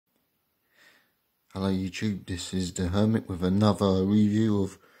Hello YouTube, this is the Hermit with another review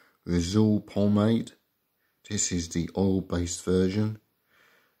of Reuzel pomade. This is the oil-based version.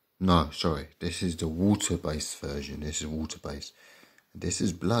 No, sorry, this is the water-based version. This is water-based. This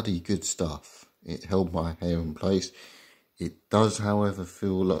is bloody good stuff. It held my hair in place. It does, however,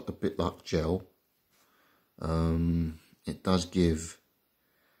 feel like a bit like gel. It does give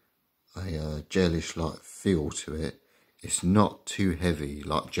a gelish-like feel to it. It's not too heavy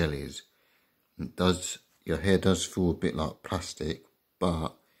like gel is. Your hair does feel a bit like plastic,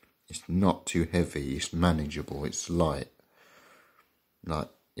 but it's not too heavy. It's manageable. It's light. Like,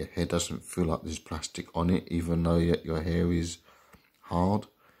 your hair doesn't feel like there's plastic on it, even though your hair is hard,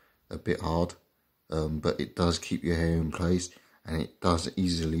 a bit hard. But it does keep your hair in place, and it does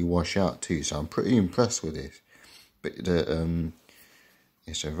easily wash out too. So I'm pretty impressed with this. But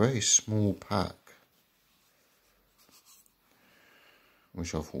it's a very small pack,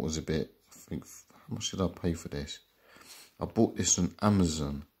 which I thought was a bit. How much did I pay for this? I bought this on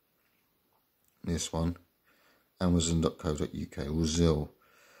Amazon. This one, Amazon.co.uk, Reuzel.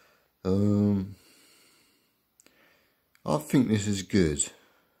 I think this is good.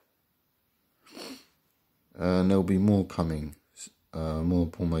 And there'll be more coming. More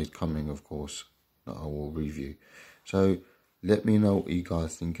pomade coming, of course, that I will review. So let me know what you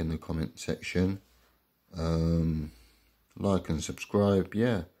guys think in the comment section. Like and subscribe.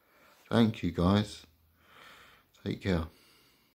 Yeah. Thank you guys. Take care.